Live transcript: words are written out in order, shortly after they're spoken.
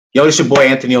Yo, it's your boy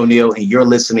Anthony O'Neill, and you're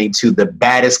listening to the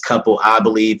baddest couple, I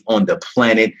believe, on the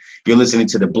planet. You're listening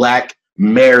to the Black,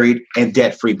 Married, and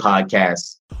Debt-Free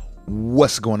Podcast.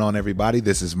 What's going on, everybody?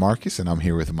 This is Marcus, and I'm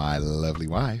here with my lovely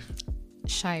wife,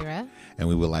 Shira. And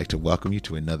we would like to welcome you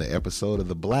to another episode of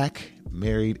the Black,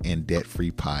 Married, and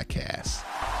Debt-Free Podcast.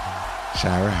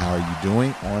 Shira, how are you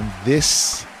doing on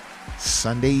this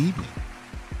Sunday evening?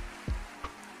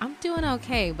 I'm doing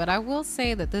okay, but I will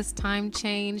say that this time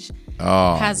change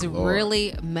has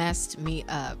really messed me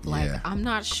up. Like, Yeah. I'm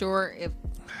not sure if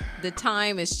the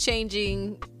time is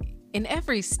changing in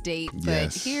every state, but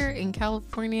Yes. here in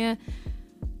California,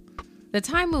 the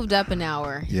time moved up an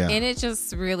hour, and it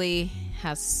just really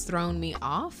has thrown me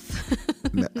off.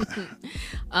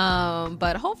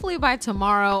 But hopefully by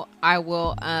tomorrow, I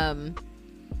will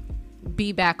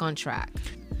be back on track.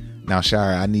 Now,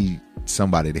 Shira, I need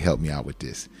somebody to help me out with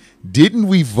this. Didn't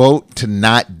we vote to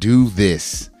not do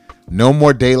this? No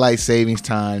more daylight savings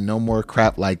time, no more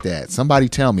crap like that. Somebody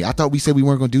tell me. I thought we said we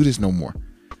weren't going to do this no more.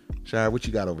 Shira, what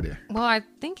you got over there? Well, I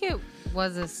think it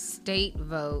was a state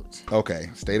vote. Okay,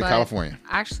 state of California.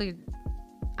 I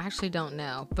actually don't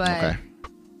know, but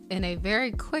in a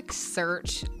very quick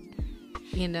search,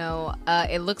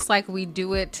 it looks like we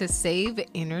do it to save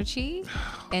energy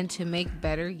and to make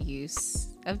better use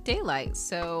of daylight.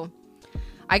 So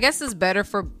I guess it's better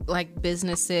for like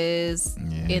businesses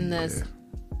in the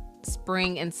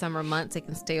spring and summer months. They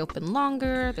can stay open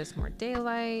longer. There's more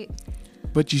daylight.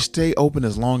 But you stay open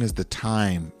as long as the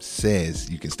time says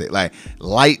you can stay. Like,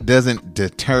 light doesn't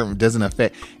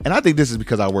affect. And I think this is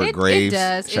because I work graves.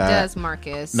 It does,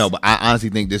 Marcus. No, but I honestly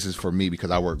think this is for me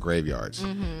because I work graveyards.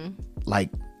 Mm-hmm.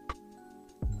 Like,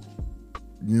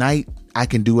 night, I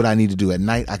can do what I need to do at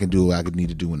night. I can do what I need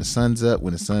to do when the sun's up,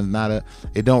 when the sun's not up.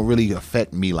 It don't really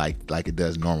affect me like it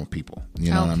does normal people.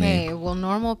 You know what I mean? Okay, well,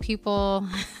 normal people,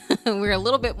 we're a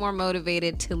little bit more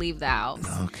motivated to leave the house.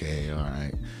 Okay, all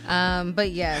right.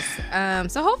 But yes,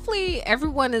 so hopefully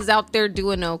everyone is out there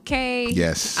doing okay.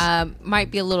 Yes.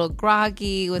 Might be a little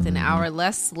groggy with an hour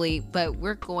less sleep, but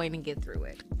we're going to get through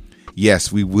it. Yes,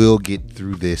 we will get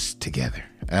through this together.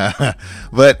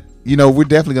 But we're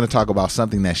definitely going to talk about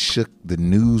something that shook the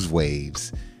news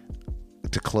waves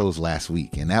to close last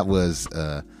week. And that was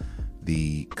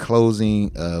the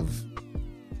closing of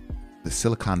the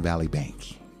Silicon Valley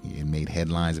Bank. It made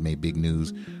headlines. It made big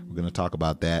news. We're going to talk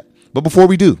about that. But before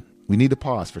we do, we need to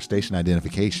pause for station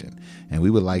identification. And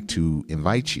we would like to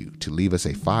invite you to leave us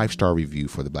a 5-star review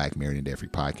for the Black, Married, and Debt-Free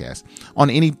Podcast. On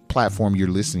any platform you're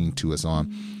listening to us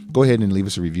on, go ahead and leave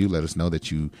us a review. Let us know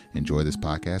that you enjoy this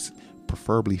podcast.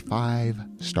 Preferably 5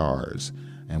 stars,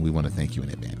 and we want to thank you in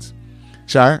advance.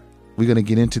 Shire, we're going to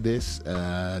get into this.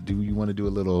 Do you want to do a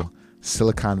little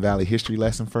Silicon Valley history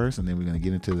lesson first, and then we're going to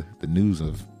get into the news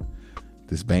of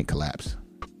this bank collapse?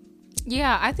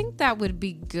 Yeah, I think that would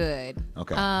be good.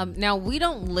 Okay. Now, we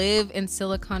don't live in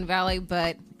Silicon Valley,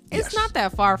 but it's not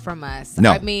that far from us.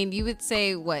 No. I mean, you would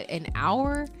say, what, an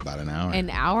hour? About an hour. An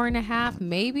hour and a half,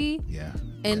 maybe? Yeah.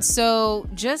 And so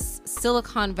just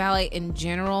Silicon Valley in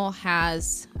general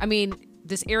this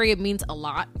area means a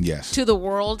lot to the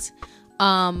world.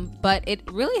 But it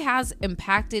really has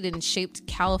impacted and shaped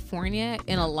California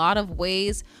in a lot of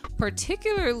ways,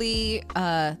 particularly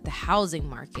the housing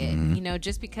market. Mm-hmm.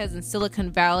 Just because in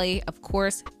Silicon Valley, of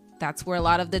course, that's where a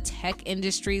lot of the tech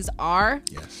industries are.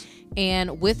 Yes.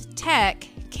 And with tech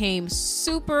came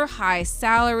super high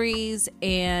salaries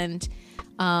and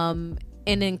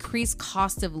an increased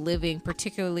cost of living,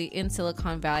 particularly in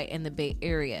Silicon Valley and the Bay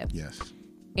Area. Yes.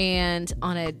 And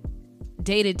on a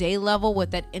day-to-day level, what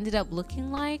that ended up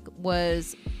looking like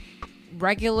was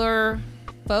regular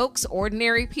folks,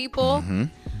 ordinary people,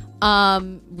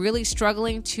 really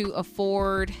struggling to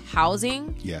afford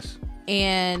housing. Yes.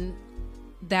 And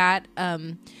that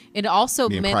it also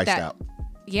Being meant priced that out.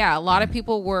 Yeah, a lot of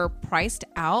people were priced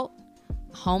out.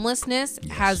 Homelessness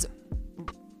has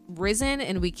risen,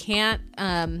 and we can't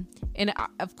and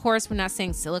of course we're not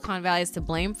saying Silicon Valley is to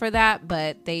blame for that,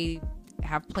 but they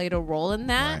have played a role in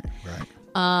that.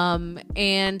 Right.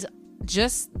 And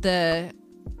just the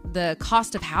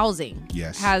cost of housing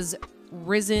has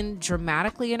risen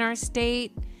dramatically in our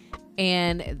state,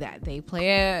 and that they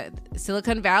play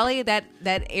Silicon Valley, that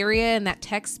area and that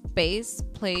tech space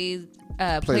played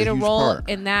a role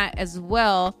in that as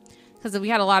well, because we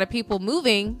had a lot of people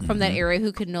moving from that area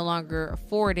who could no longer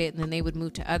afford it, and then they would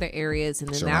move to other areas, and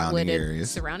then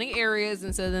surrounding areas,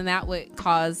 and so then that would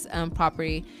cause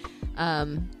property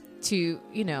to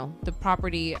the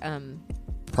property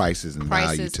prices and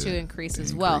value to increase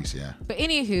as well. Yeah.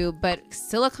 But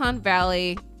Silicon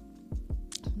Valley,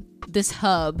 this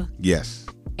hub, yes,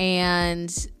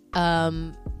 and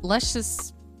let's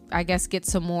just, I guess, get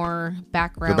some more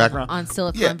background on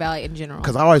Silicon Valley in general.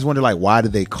 Because I always wonder, like, why do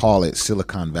they call it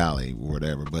Silicon Valley or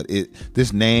whatever? But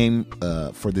this name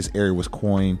for this area was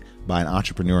coined by an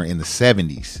entrepreneur in the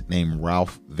 70s named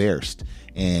Ralph Verst.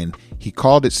 And he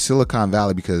called it Silicon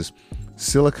Valley because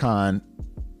Silicon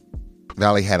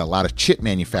Valley had a lot of chip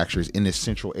manufacturers in this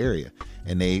central area.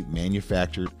 And they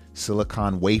manufactured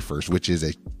silicon wafers, which is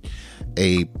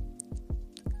a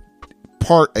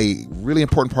really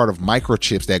important part of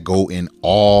microchips that go in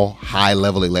all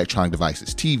high-level electronic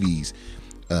devices, TVs,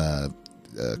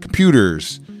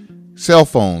 computers, cell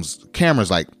phones,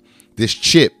 cameras. Like, this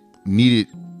chip needed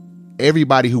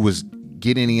everybody who was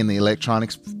getting in the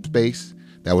electronics space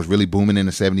that was really booming in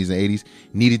the 70s and 80s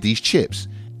needed these chips.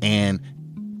 And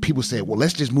people said, well,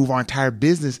 let's just move our entire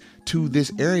business to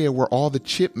this area where all the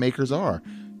chip makers are.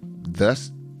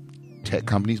 Thus, tech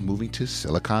companies moving to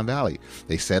Silicon Valley.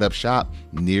 They set up shop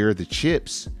near the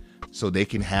chips so they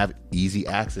can have easy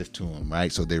access to them,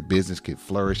 right? So their business could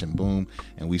flourish and boom.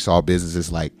 And we saw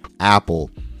businesses like Apple,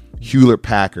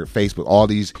 Hewlett-Packard, Facebook, all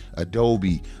these,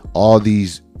 Adobe, all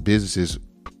these businesses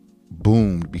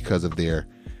boomed because of their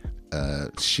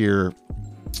sheer,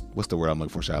 what's the word I'm looking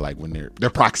for, Shai? Like when their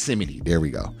proximity. There we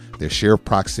go. Their sheer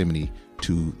proximity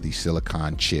to the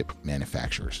silicon chip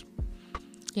manufacturers.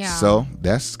 Yeah. So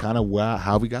that's kind of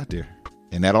how we got there.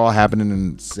 And that all happened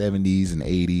in the 70s and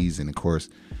 80s. And of course,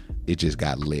 it just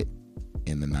got lit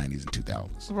in the 90s and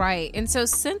 2000s. Right. And so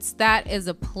since that is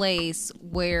a place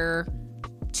where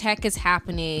tech is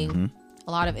happening,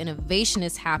 a lot of innovation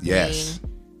is happening,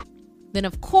 then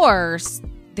of course,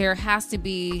 there has to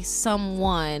be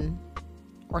someone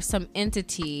or some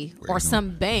entity or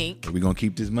some bank. We're going to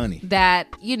keep this money. That,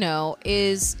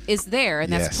 is there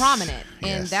and that's prominent.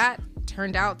 And that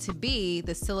turned out to be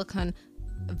the Silicon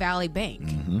Valley Bank.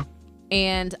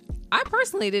 And I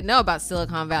personally didn't know about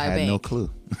Silicon Valley Bank. I had no clue.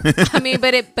 I mean,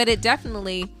 but it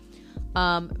definitely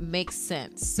makes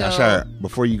sense. So, now, Shire,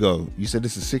 before you go, you said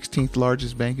this is the 16th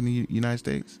largest bank in the United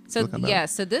States? So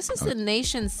so this is the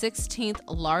nation's 16th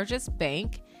largest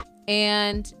bank,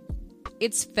 and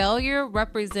its failure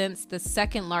represents the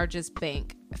second largest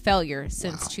bank failure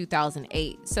since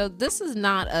 2008. So this is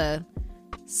not a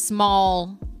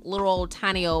small, little old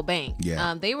tiny old bank.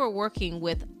 They were working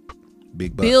with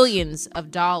big bucks, billions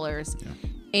of dollars.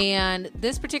 And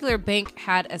this particular bank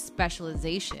had a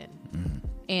specialization.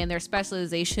 And their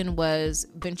specialization was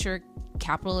venture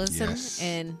capitalism.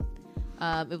 And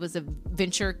it was a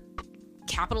venture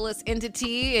capitalist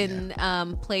entity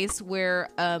and place where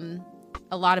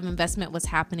a lot of investment was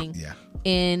happening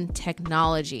in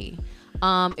technology.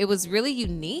 It was really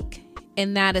unique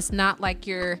in that it's not like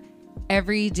your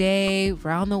everyday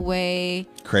round the way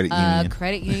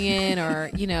credit union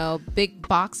or big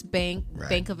box bank,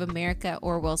 Bank of America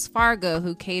or Wells Fargo,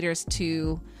 who caters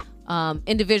to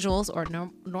individuals or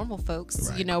normal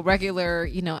folks, regular,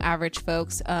 average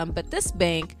folks. But this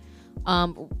bank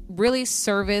really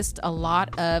serviced a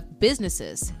lot of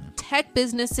businesses, tech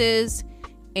businesses,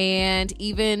 and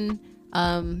even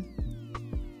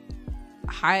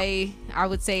high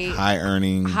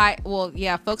earning,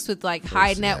 folks with like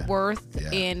high net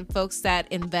worth and folks that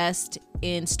invest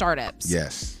in startups.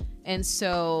 And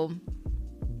so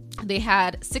they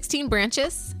had 16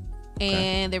 branches,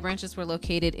 and their branches were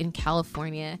located in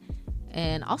California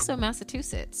and also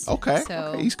Massachusetts.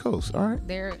 So East Coast. All right.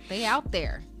 They out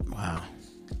there. Wow.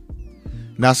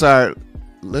 Now, sorry,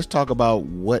 let's talk about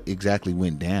what exactly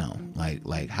went down.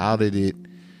 Like how did it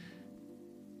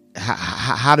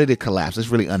collapse? Let's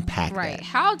really unpack that.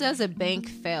 How does a bank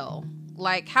fail?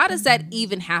 Like, how does that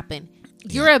even happen?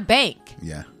 You're a bank.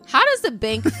 How does the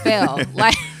bank fail?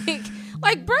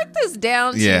 like break this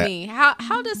down to me.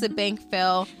 How does a bank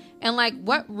fail? And like,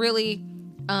 what really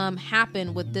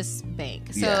happened with this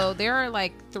bank? So there are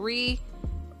like three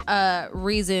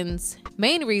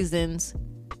main reasons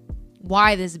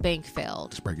why this bank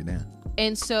failed. Let's break it down.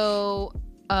 And so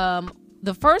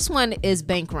the first one is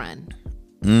bank run.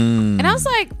 And I was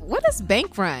like, what is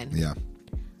bank run?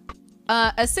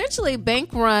 Essentially,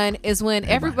 bank run is when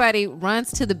everybody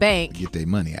runs to the bank get their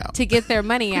money out to get their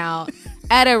money out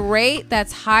at a rate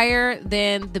that's higher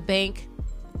than the bank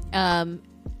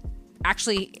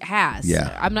actually has.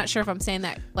 I'm not sure if I'm saying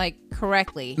that like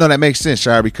correctly. No, that makes sense,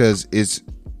 Shire, because it's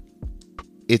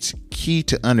key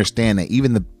to understand that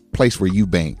even the place where you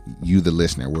bank, you the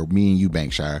listener, where me and you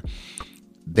bank, Shire,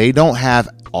 they don't have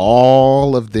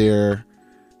all of their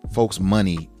folks'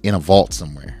 money in a vault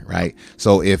somewhere, right?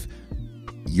 So if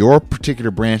your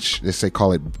particular branch, let's say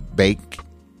call it Bank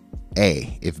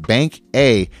A, if Bank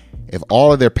A, if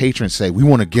all of their patrons say, we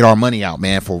want to get our money out,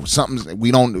 man, for something,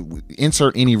 we don't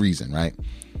insert any reason, right?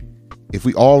 if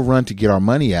we all run to get our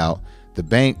money out, the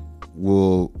bank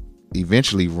will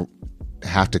eventually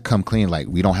have to come clean. Like,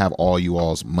 we don't have all you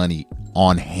all's money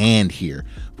on hand here.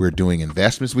 We're doing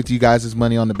investments with you guys'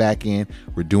 money on the back end.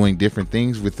 We're doing different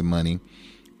things with the money,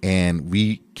 and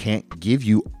we can't give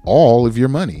you all of your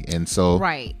money. And so,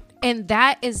 right. And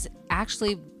that is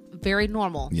actually very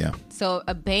normal. Yeah. So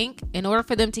a bank, in order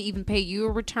for them to even pay you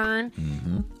a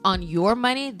return on your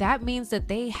money, that means that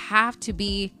they have to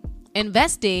be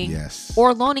investing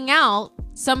or loaning out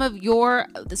some of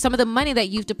the money that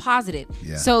you've deposited.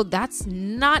 Yeah. So that's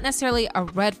not necessarily a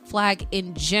red flag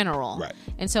in general. Right.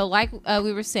 And so like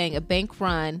we were saying, a bank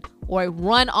run or a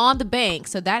run on the bank.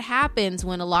 So that happens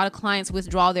when a lot of clients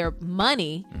withdraw their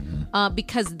money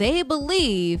because they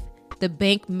believe the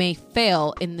bank may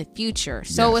fail in the future.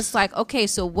 So it's like, okay,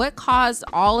 so what caused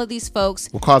all of these folks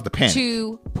the panic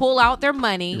to pull out their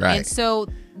money? Right. And so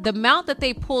the amount that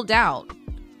they pulled out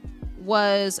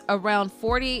was around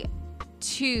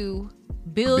 $42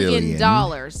 billion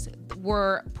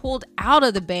were pulled out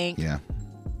of the bank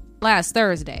last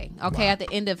Thursday. Okay, at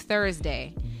the end of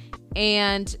Thursday.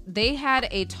 And they had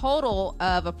a total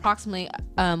of approximately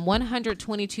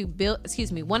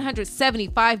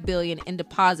 175 billion in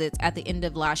deposits at the end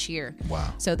of last year.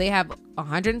 Wow. So they have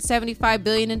 175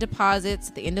 billion in deposits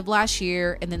at the end of last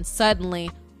year, and then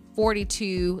suddenly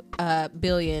 42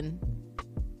 billion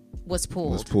was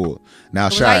pulled. Now,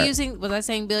 was I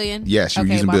saying billion? Yes, you were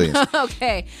using billions.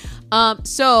 Okay.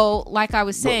 So like I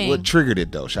was saying, what triggered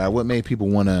it though, Shai? What made people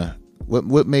want to?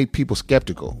 What made people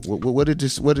skeptical? What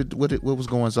was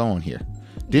going on here?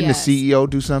 Didn't the CEO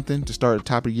do something to start at the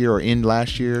top of the year or end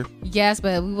last year? Yes,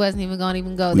 but we wasn't even going to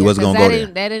go there. We wasn't going to go there.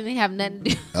 That didn't have nothing to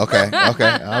do. Okay.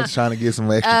 I was trying to get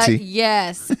some extra tea.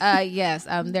 Yes.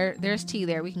 There's tea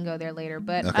there. We can go there later.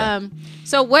 But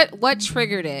so what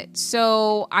triggered it?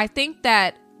 So I think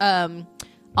that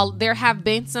there have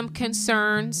been some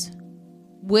concerns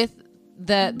with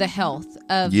the health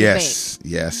of the bank.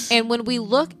 Yes. And when we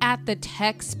look at the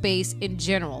tech space in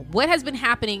general, what has been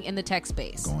happening in the tech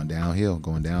space? Going downhill,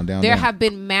 going down. There have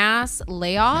been mass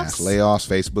layoffs.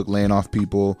 Facebook laying off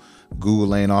people, Google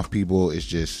laying off people.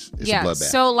 It's a bloodbath.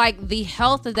 So like the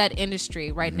health of that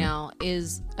industry right now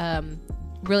is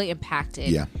really impacted.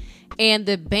 Yeah. And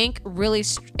the bank really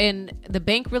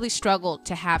struggled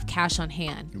to have cash on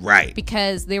hand. Right.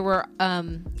 Because there were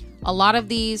a lot of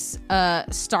these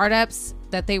startups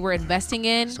that they were investing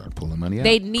in started pulling money out.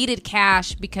 They needed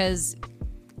cash because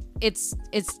it's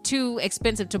too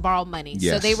expensive to borrow money.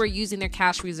 Yes. So they were using their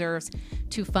cash reserves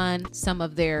to fund some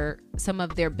of their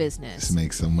business. This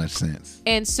makes so much sense.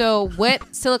 And so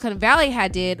what Silicon Valley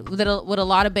had did, what a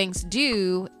lot of banks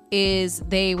do, is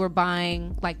they were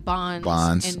buying like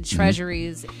bonds and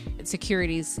treasuries and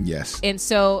securities. Yes. And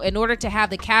so in order to have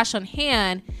the cash on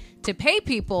hand to pay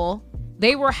people,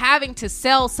 they were having to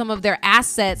sell some of their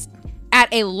assets at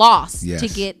a loss to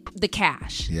get the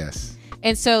cash. Yes.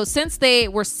 And so since they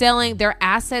were selling their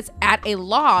assets at a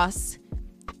loss,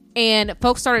 and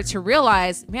folks started to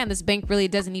realize, man, this bank really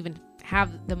doesn't even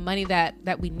have the money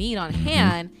that we need on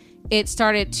hand, it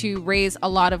started to raise a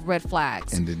lot of red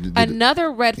flags. And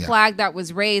another red flag that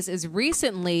was raised is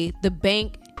recently the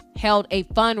bank held a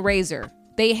fundraiser.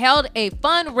 They held a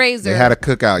fundraiser. They had a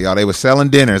cookout, y'all. They were selling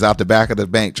dinners out the back of the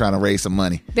bank trying to raise some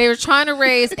money. They were trying to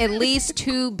raise at least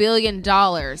 $2 billion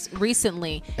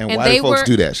recently. And why did folks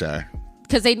do that, Shai?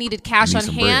 Because they needed cash on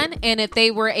hand. And if they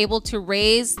were able to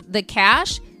raise the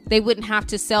cash, they wouldn't have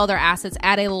to sell their assets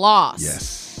at a loss.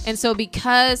 Yes. And so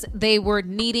because they were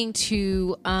needing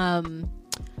to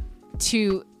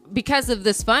because of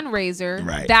this fundraiser,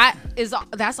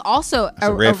 that's also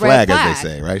a red flag, as they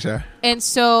say, right, Shai? And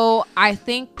so I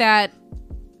think that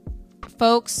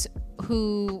folks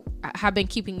who have been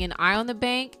keeping an eye on the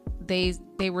bank, they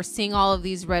were seeing all of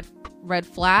these red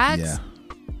flags,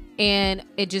 and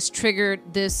it just triggered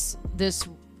this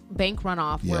bank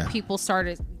runoff where people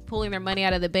started pulling their money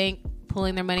out of the bank,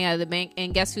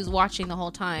 and guess who's watching the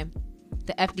whole time?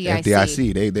 The FDIC.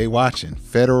 FDIC, they watching.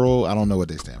 Federal, I don't know what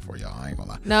they stand for, y'all. I ain't gonna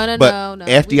lie. No.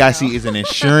 FDIC is an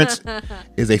insurance,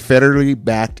 is a federally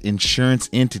backed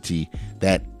insurance entity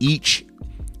that each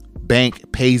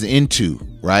bank pays into,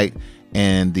 right?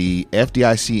 And the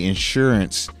FDIC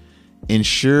insurance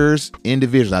insures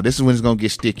individuals. Now, this is when it's gonna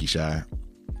get sticky, Shai.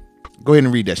 Go ahead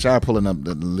and read that. Shai pulling up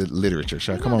the literature.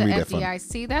 Shai, come on, read that for me.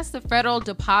 FDIC, that's the Federal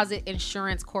Deposit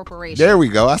Insurance Corporation. There we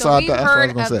go. That's what I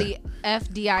heard was of the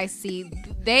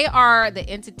FDIC. They are the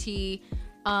entity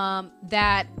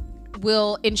that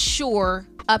will insure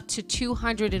up to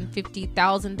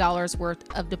 $250,000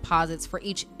 worth of deposits for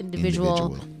each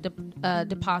individual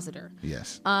depositor.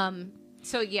 Yes.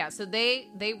 So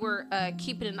they were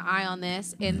keeping an eye on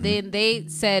this, and then they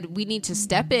said we need to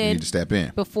step in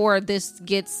before this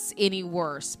gets any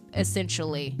worse,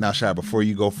 essentially. Now, Shai, before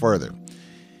you go further,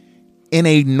 in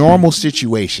a normal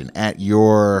situation at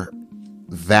your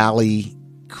Valley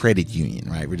Credit Union,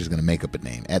 right? We're just going to make up a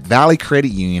name. At Valley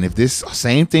Credit Union, if this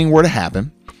same thing were to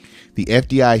happen, the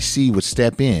FDIC would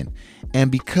step in. And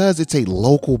because it's a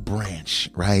local branch,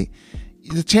 right,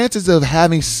 the chances of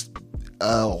having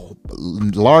a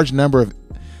large number of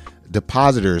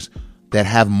depositors that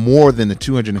have more than the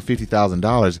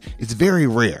 $250,000 is very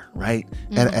rare, right?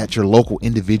 At your local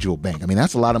individual bank. I mean,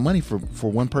 that's a lot of money for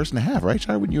one person to have, right,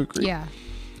 Shai? Wouldn't you agree? Yeah.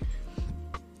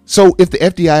 So if the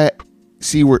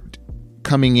FDIC were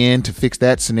coming in to fix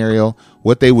that scenario,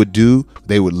 what they would do,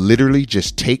 they would literally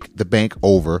just take the bank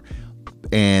over,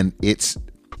 and it's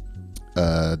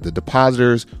the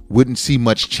depositors wouldn't see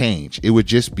much change. It would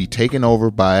just be taken over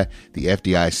by the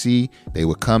FDIC. They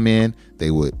would come in,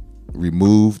 they would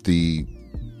remove the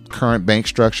current bank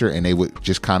structure, and they would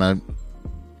just kind of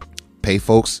pay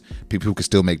folks, people who can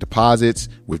still make deposits,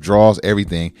 withdrawals,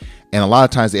 everything. And a lot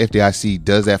of times the FDIC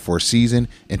does that for a season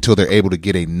until they're able to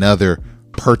get another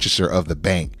purchaser of the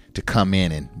bank to come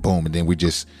in, and boom, and then we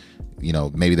just,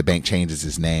 maybe the bank changes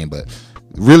its name, but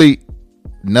really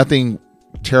nothing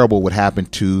terrible would happen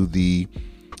to the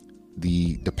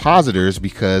depositors,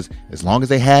 because as long as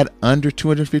they had under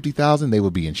 $250,000, they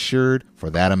would be insured for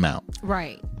that amount.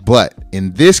 Right. But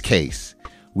in this case,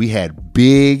 we had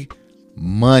big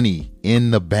money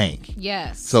in the bank.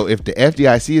 Yes. So if the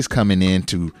FDIC is coming in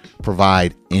to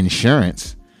provide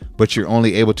insurance, but you're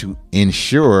only able to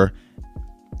insure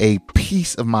a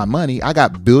piece of my money, I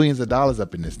got billions of dollars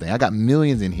up in this thing. I got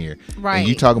millions in here. Right. And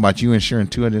you talking about you insuring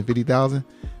 $250,000?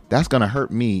 That's going to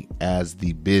hurt me as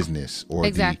the business or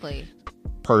the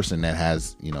person that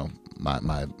has, my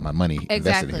money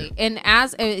invested in here. And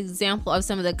as an example of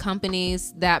some of the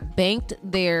companies that banked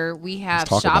there, we have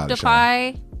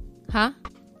Shopify. I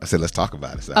said, let's talk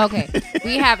about it. Okay.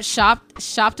 We have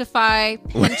Shopify,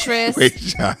 Pinterest. Wait,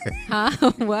 Shai.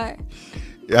 Huh? What?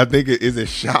 I think is it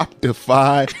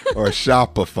Shopify or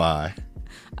Shopify?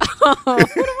 Oh,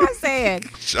 what am I saying?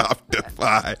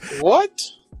 Shopify. What?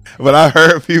 But I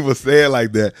heard people say it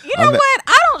like that. You know what?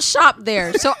 I don't shop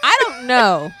there, so I don't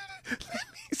know.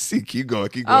 See, keep going.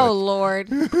 Oh, Lord.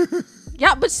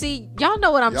 Yeah, but see, y'all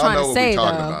know what I'm trying to say,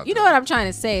 though. You know what I'm trying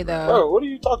to say, though. Oh, what are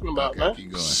you talking about, man?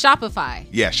 Keep going. Shopify.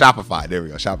 Yeah, Shopify. There we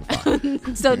go.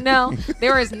 Shopify. So, no,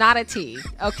 there is not a T.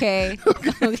 Okay.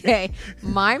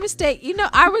 My mistake.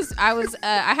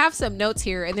 I have some notes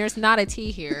here, and there's not a T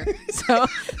here. So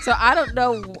I don't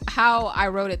know how I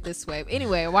wrote it this way.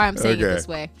 Anyway, why I'm saying it this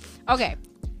way. Okay.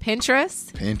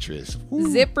 Pinterest. Woo.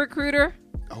 ZipRecruiter.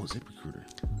 Oh, ZipRecruiter.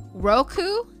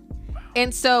 Roku.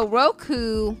 And so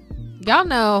Roku, y'all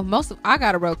know I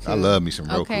got a Roku. I love me some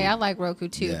Roku. Okay, I like Roku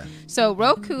too. Yeah. So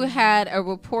Roku had a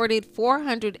reported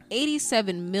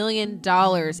 $487 million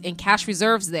in cash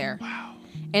reserves there. Wow.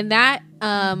 And that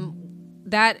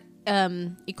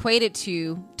equated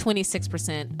to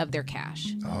 26% of their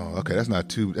cash. Oh, okay. That's not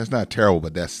terrible,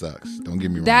 but that sucks. Don't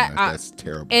get me wrong. That's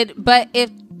terrible. But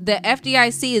if the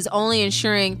FDIC is only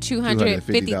insuring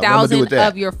 $250,000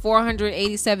 of your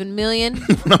 $487 million.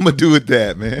 What I'm gonna do with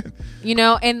that, man?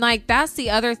 And that's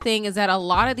the other thing, is that a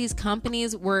lot of these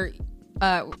companies were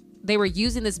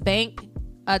using this bank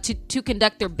to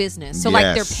conduct their business. So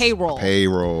like their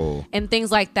payroll and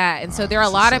things like that. And so there are a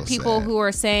lot of people who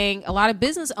are saying, a lot of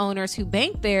business owners who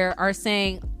bank there are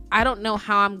saying, I don't know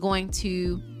how I'm going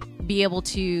to be able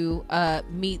to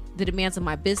meet the demands of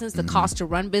my business, the cost to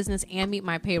run business, and meet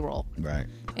my payroll. Right.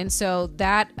 And so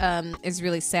that is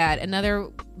really sad. Another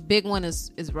big one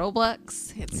is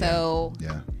Roblox. And so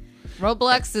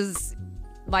Roblox is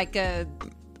like a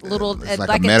little it's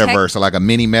like a metaverse, or like a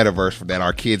mini metaverse that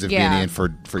our kids have been in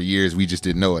for years. We just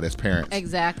didn't know it as parents.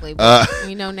 Exactly. But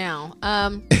we know now.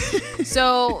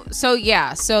 So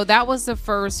that was the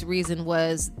first reason,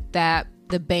 was that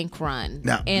the bank run.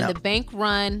 The bank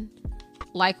run,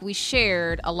 like we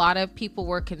shared, a lot of people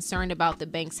were concerned about the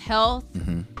bank's health.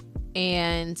 Mm-hmm.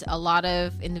 And a lot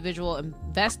of individual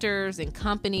investors and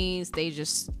companies, they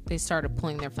started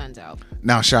pulling their funds out.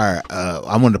 Now, Shai,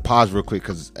 I wanted to pause real quick,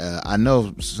 because I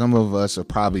know some of us are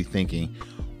probably thinking,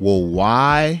 well,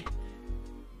 why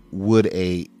would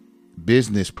a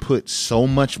business put so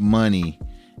much money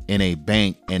in a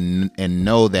bank and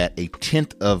know that a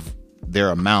tenth of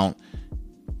their amount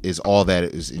is all that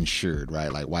is insured,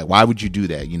 right? Like, why would you do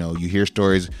that? You hear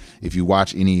stories, if you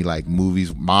watch any like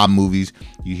movies, mob movies,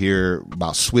 you hear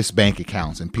about Swiss bank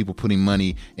accounts and people putting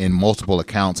money in multiple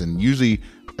accounts, and usually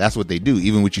that's what they do.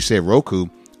 Even what you said, Roku,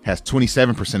 has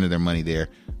 27% of their money there.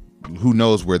 Who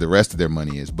knows where the rest of their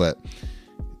money is? But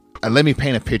let me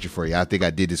paint a picture for you. I think I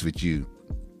did this with you.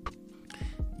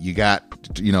 You got,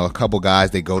 a couple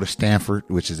guys, they go to Stanford,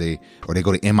 or they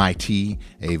go to MIT,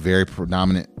 a very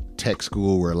predominant tech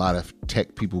school where a lot of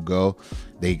tech people go.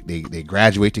 They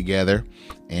graduate together,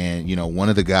 and one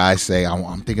of the guys say,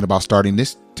 I'm thinking about starting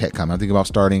this tech company. I'm thinking about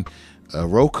starting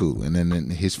Roku. And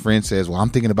then his friend says, well, I'm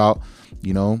thinking about,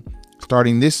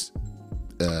 starting this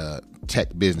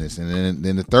tech business. And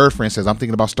then the third friend says, I'm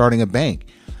thinking about starting a bank.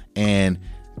 And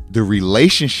the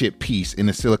relationship piece in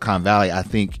the Silicon Valley, I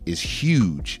think, is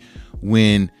huge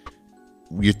when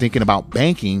you're thinking about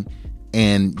banking,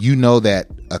 and that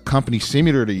a company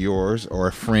similar to yours, or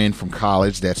a friend from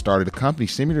college that started a company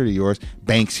similar to yours,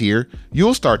 banks here,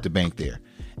 you'll start to bank there.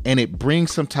 And it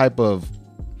brings some type of,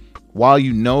 while a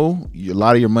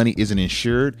lot of your money isn't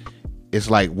insured, it's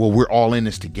like, well, we're all in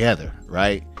this together,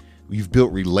 right? You've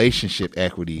built relationship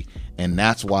equity, and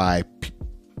that's why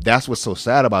that's what's so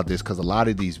sad about this, because a lot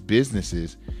of these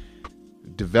businesses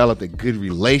developed a good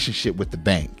relationship with the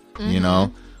bank.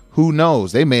 Mm-hmm. Who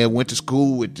knows? They may have went to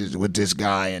school with this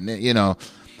guy, and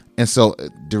and so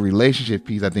the relationship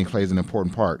piece, I think, plays an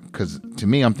important part. Because to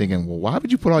me, I'm thinking, well, why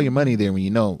would you put all your money there when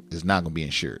it's not going to be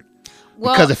insured?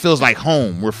 Well, because it feels like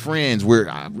home. We're friends.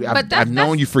 I've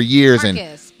known you for years,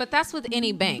 Marcus, but that's with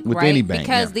any bank, right? Any bank,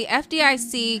 because the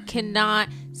FDIC cannot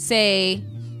say,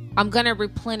 I'm going to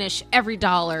replenish every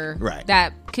dollar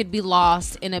that could be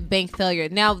lost in a bank failure.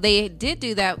 Now, they did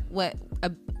do that.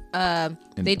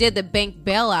 They did the bank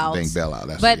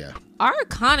bailouts. But our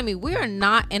economy, we are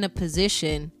not in a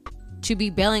position to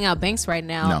be bailing out banks right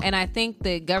now. No. And I think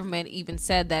the government even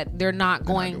said that there's not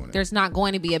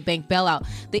going to be a bank bailout.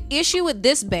 The issue with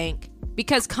this bank,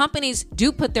 because companies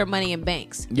do put their money in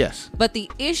banks. Yes. But the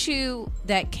issue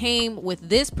that came with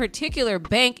this particular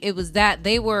bank, it was that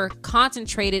they were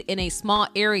concentrated in a small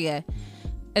area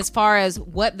as far as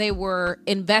what they were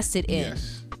invested in.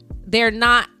 Yes. They're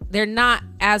not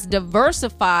as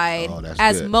diversified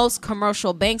as most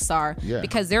commercial banks are,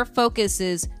 because their focus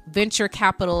is venture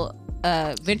capital,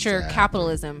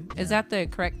 capitalism. Is that the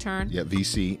correct term? Yeah,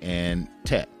 VC and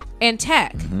tech.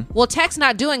 Mm-hmm. Well, tech's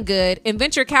not doing good, and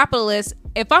venture capitalists.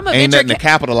 If I'm a ain't nothing to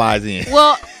capitalize in.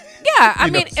 Well, yeah, I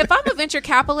mean, if I'm a venture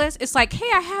capitalist, it's like, hey,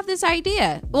 I have this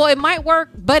idea. Well, it might work,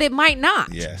 but it might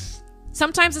not. Yes.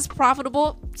 Sometimes it's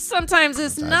profitable. Sometimes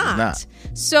it's not.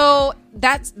 So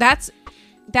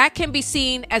that can be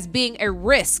seen as being a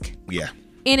risk. Yeah.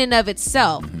 In and of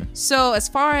itself. Mm-hmm. So as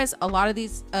far as a lot of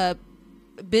these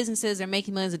businesses are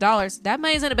making millions of dollars, that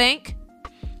money's in a bank,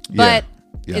 but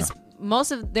it's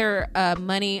most of their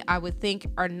money, I would think,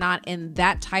 are not in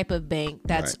that type of bank.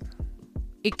 That's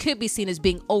it could be seen as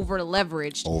being over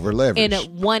leveraged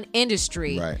in one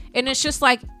industry. Right. And it's just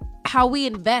like how we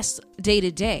invest day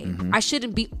to day. I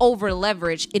shouldn't be over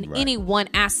leveraged in any one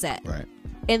asset. Right.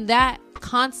 And that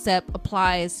concept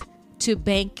applies to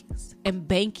banks and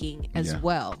banking as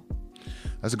well.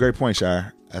 That's a great point,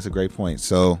 Shire. That's a great point.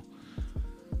 So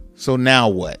now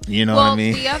what? You know what I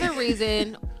mean? The other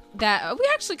reason that we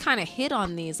actually kind of hit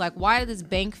on these, like why did this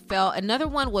bank fail? Another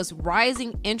one was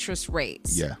rising interest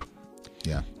rates. Yeah.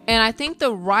 And I think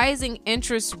the rising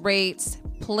interest rates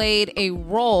played a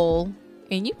role,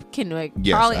 and you can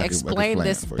probably explain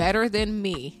this better than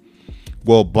me.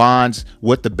 Well, bonds,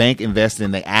 what the bank invests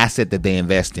in, the asset that they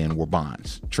invest in were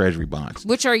bonds, treasury bonds.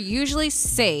 Which are usually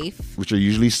safe.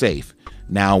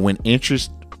 Now, when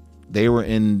they were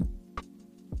in,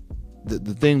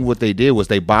 the thing what they did was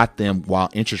they bought them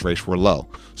while interest rates were low.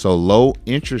 So low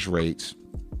interest rates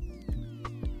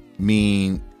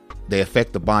mean they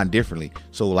affect the bond differently.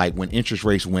 So like when interest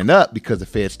rates went up because the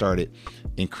Fed started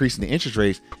increasing the interest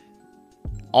rates,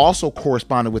 also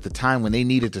corresponded with the time when they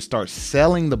needed to start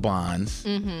selling the bonds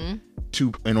in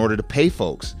order to pay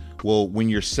folks. Well, when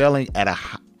you're selling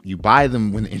you buy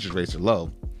them when the interest rates are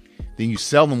low, then you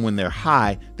sell them when they're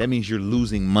high. That means you're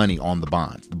losing money on the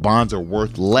bonds. The bonds are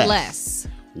worth less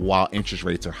while interest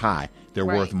rates are high. They're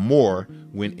worth more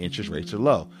when interest rates are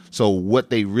low. So what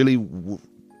they really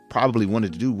probably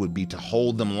wanted to do would be to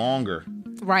hold them longer.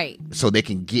 Right. So they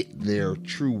can get their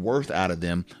true worth out of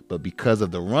them. But because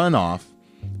of the runoff,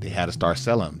 they had to start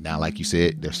selling them. Now, like you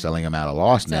said, they're selling them at a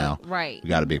loss now. Right. We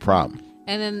got a big problem.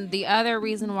 And then the other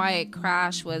reason why it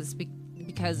crashed was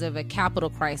because of a capital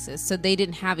crisis. So they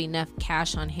didn't have enough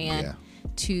cash on hand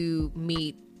to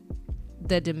meet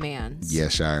the demands.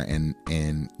 Yes, Shire.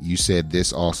 And you said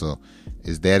this also,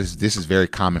 this is very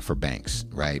common for banks,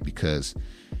 right? Because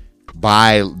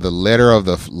by the letter of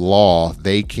the law,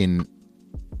 they can,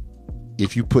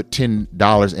 if you put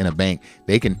 $10 in a bank,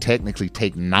 they can technically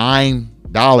take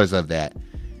 $9 of that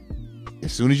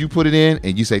as soon as you put it in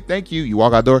and you say thank you, you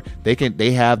walk out the door,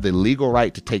 they have the legal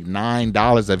right to take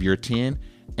 $9 of your 10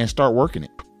 and start working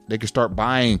it. They can start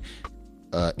buying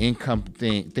income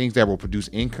things that will produce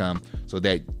income, so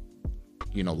that,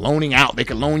 you know, loaning out, they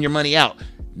can loan your money out.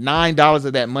 $9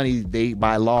 of that money they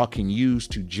by law can use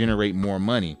to generate more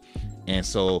money. And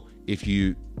so if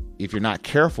you're not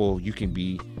careful, you can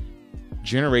be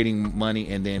generating money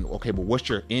and then, okay, but what's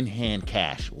your in-hand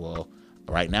cash? Well,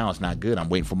 right now it's not good. I'm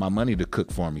waiting for my money to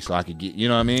cook for me so I could get, you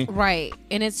know what I mean? Right.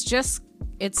 And it's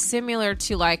similar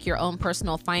to like your own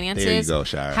personal finances. There you go,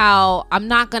 Shira. How I'm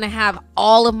not going to have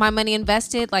all of my money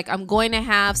invested. Like I'm going to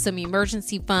have some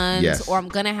emergency funds, yes, or I'm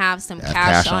going to have some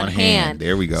cash on hand.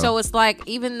 There we go. So it's like,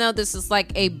 even though this is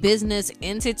like a business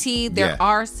entity, there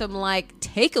are some like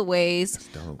takeaways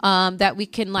that we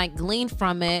can like glean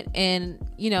from it. And,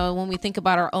 you know, when we think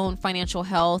about our own financial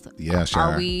health,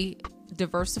 are we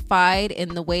diversified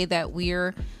in the way that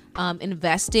we're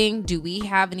investing? Do we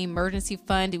have an emergency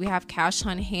fund? Do we have cash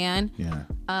on hand?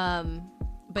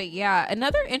 But yeah,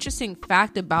 another interesting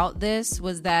fact about this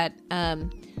was that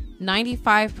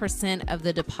 95% of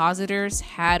the depositors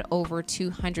had over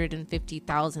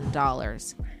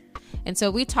 $250,000. And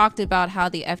so we talked about how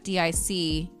the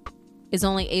FDIC is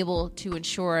only able to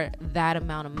insure that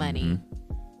amount of money.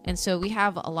 Mm-hmm. And so we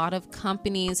have a lot of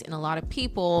companies and a lot of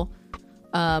people,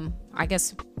 a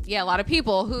lot of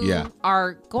people who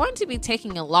are going to be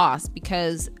taking a loss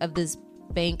because of this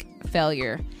bank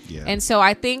failure. Yeah. And so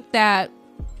I think that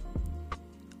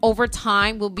over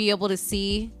time we'll be able to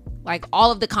see like all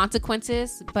of the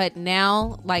consequences, but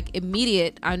now like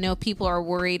immediate, I know people are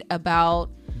worried about,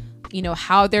 you know,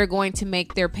 how they're going to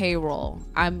make their payroll.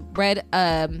 I read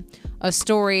a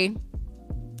story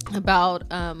about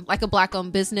like a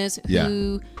Black-owned business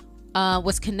who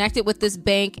was connected with this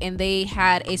bank, and they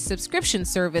had a subscription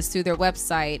service through their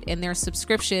website, and their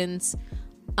subscriptions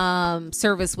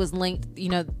service was linked, you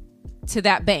know, to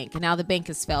that bank, and now the bank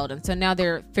has failed, and so now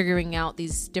they're figuring out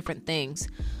these different things.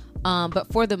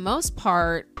 But for the most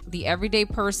part, the everyday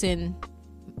person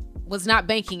was not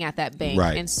banking at that bank,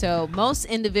 and so most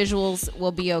individuals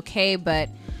will be okay. But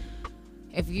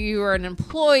if you are an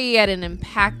employee at an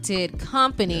impacted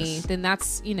company, then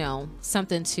that's, you know,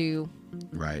 something to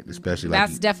especially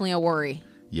that's definitely a worry.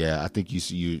 I think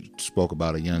you spoke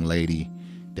about a young lady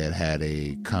that had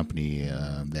a company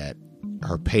that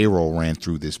her payroll ran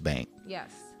through this bank.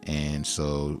 And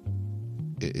so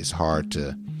it's hard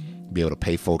to be able to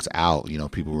pay folks out. You know,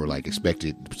 people were like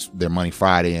expected their money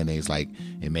Friday, and it's like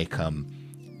it may come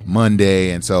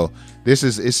Monday, and so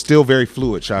it's still very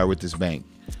fluid, Shire, with this bank.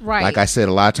 Like I said,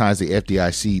 a lot of times the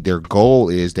FDIC, their goal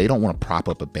is they don't want to prop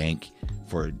up a bank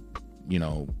for, you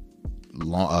know,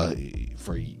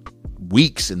 for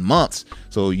weeks and months.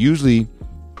 So usually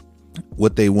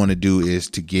what they want to do is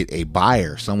to get a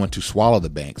buyer, someone to swallow the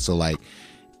bank. So like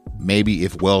maybe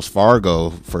if Wells Fargo,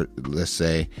 for let's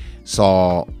say,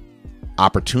 saw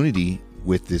opportunity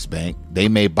with this bank, they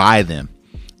may buy them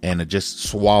and just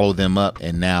swallow them up,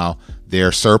 and now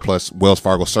their surplus, Wells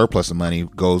Fargo surplus of money,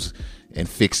 goes and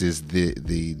fixes the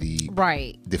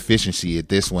deficiency at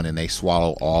this one, and they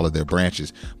swallow all of their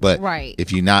branches. But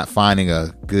if you're not finding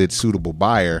a good suitable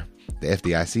buyer, the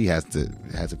FDIC has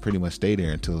to pretty much stay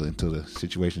there until the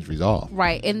situation's resolved.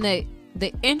 And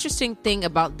the interesting thing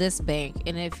about this bank,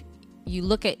 and if you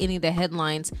look at any of the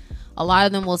headlines, a lot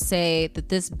of them will say that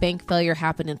this bank failure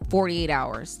happened in 48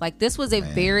 hours. Like, this was a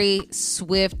very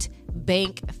swift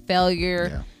bank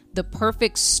failure, the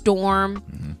perfect storm.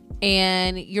 Mm-hmm.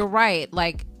 And you're right.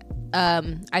 Like,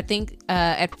 I think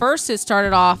at first it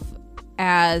started off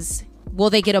as, will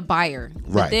they get a buyer?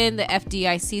 But then the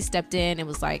FDIC stepped in and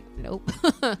was like, nope.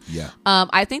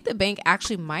 I think the bank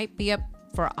actually might be up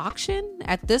for auction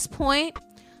at this point.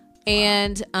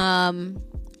 And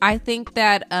I think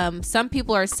that some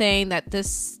people are saying that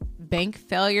this bank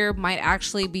failure might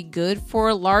actually be good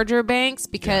for larger banks,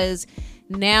 because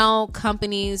now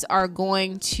companies are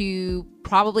going to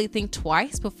probably think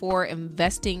twice before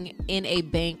investing in a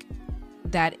bank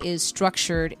that is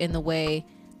structured in the way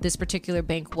this particular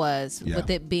bank was, with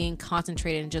it being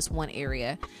concentrated in just one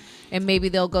area. And maybe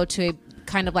they'll go to a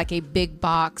kind of like a big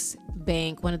box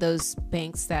bank, one of those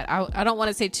banks that I don't want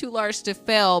to say too large to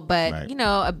fail, but you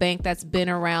know, a bank that's been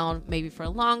around maybe for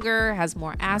longer, has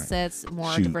more assets,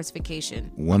 more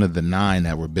diversification. One of the 9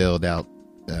 that were bailed out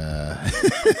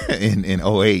in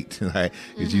 08, right?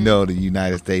 Because you know the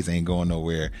United States ain't going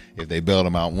nowhere. If they bail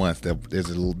them out once, there's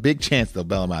a big chance they'll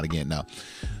bail them out again now.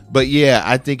 But yeah,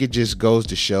 I think it just goes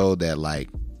to show that, like,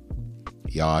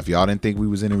 y'all, if y'all didn't think we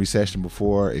was in a recession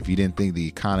before, if you didn't think the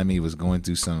economy was going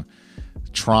through some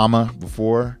trauma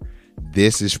before,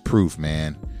 this is proof,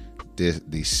 man.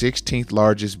 the 16th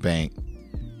largest bank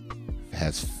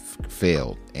has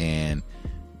failed, and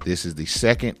this is the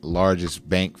second largest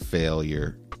bank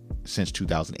failure since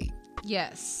 2008.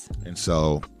 Yes. And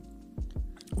so,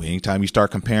 anytime you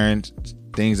start comparing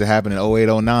things that happened in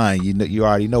 08, 09, you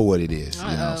already know what it is. You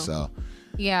know, so.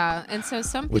 Yeah, and so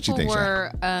some people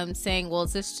were saying, well,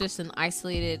 is this just an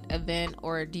isolated event,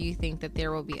 or do you think that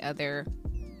there will be other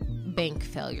bank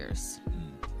failures?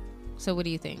 So what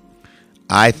do you think?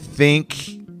 I'm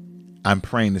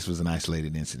praying this was an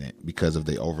isolated incident because of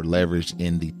the over leverage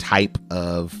in the type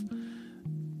of,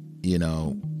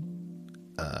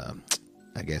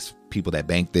 I guess people that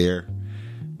bank there.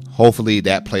 Hopefully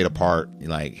that played a part.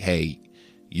 Like, hey,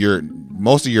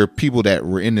 most of your people that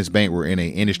were in this bank were in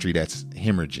an industry that's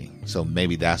hemorrhaging. So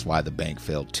maybe that's why the bank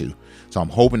failed too. So I'm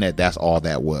hoping that that's all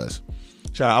that was.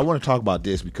 Shara, I want to talk about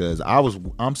this because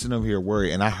I'm sitting over here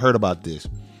worried, and I heard about this.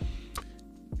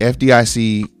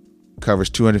 FDIC covers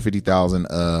 $250,000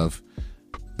 of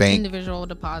bank individual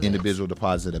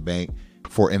deposits at a bank.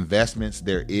 For investments,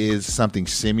 there is something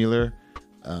similar.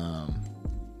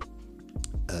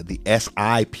 The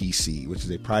SIPC, which is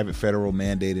a private federal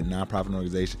mandated nonprofit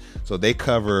organization. So they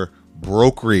cover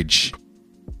brokerage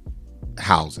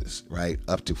houses, right?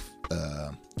 Up to,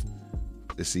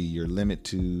 let's see, your limit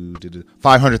to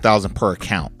 $500,000 per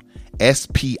account.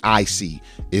 SPIC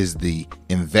is the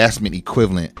investment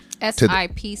equivalent to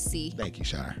SIPC. Thank you,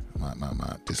 Shire. My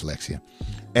dyslexia.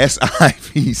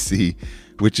 SIPC,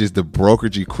 which is the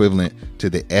brokerage equivalent to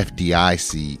the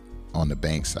FDIC on the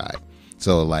bank side.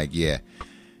 So,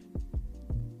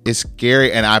 it's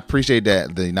scary, and I appreciate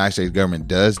that the United States government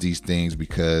does these things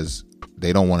because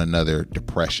they don't want another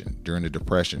depression. During the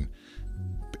depression,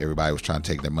 everybody was trying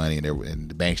to take their money, and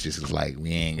the banks just was like,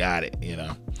 we ain't got it,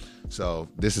 So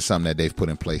this is something that they've put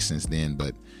in place since then,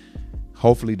 but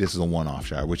hopefully this is a one-off.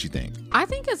 Shire, what you think? I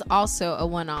think it's also a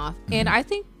one-off, and I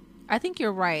think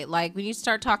you're right. Like, when you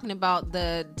start talking about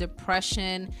the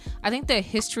depression, I think the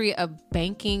history of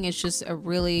banking is just a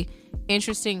really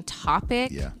interesting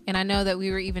topic. Yeah. And I know that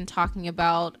we were even talking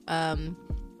about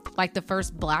the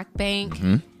first black bank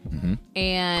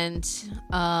and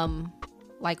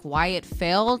why it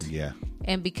failed. Yeah.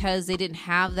 And because they didn't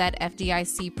have that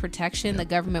FDIC protection, the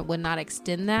government would not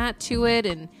extend that to it,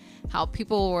 and how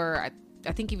people were,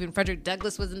 I think even Frederick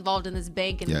Douglass was involved in this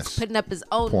bank and putting up his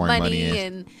own money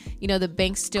and, the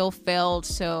bank still failed.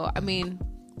 So, I mean,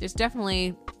 there's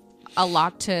definitely a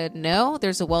lot to know.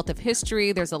 There's a wealth of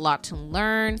history. There's a lot to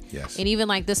learn. Yes. And even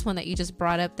like this one that you just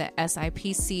brought up, the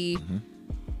SIPC,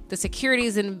 the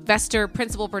Securities Investor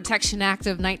Principal Protection Act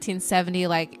of 1970,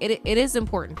 it is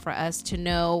important for us to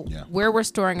know where we're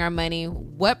storing our money,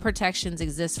 what protections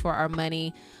exist for our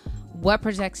money, what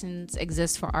protections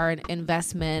exist for our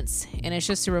investments. And it's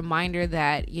just a reminder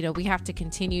that, we have to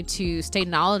continue to stay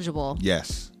knowledgeable.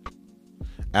 Yes,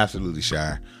 absolutely,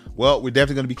 Shire. Well, we're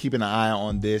definitely going to be keeping an eye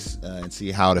on this and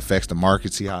see how it affects the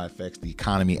market, see how it affects the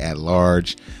economy at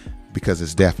large, because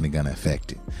it's definitely going to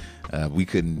affect it. We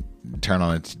couldn't turn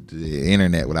on the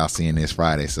internet without seeing this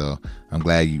Friday. So I'm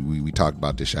glad we talked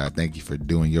about this, Shire. Thank you for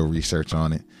doing your research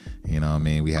on it.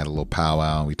 We had a little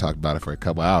powwow and we talked about it for a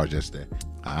couple hours yesterday.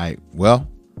 All right. Well,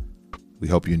 we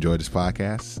hope you enjoyed this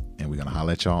podcast, and we're going to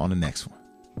holler at y'all on the next one.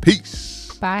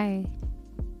 Peace. Bye.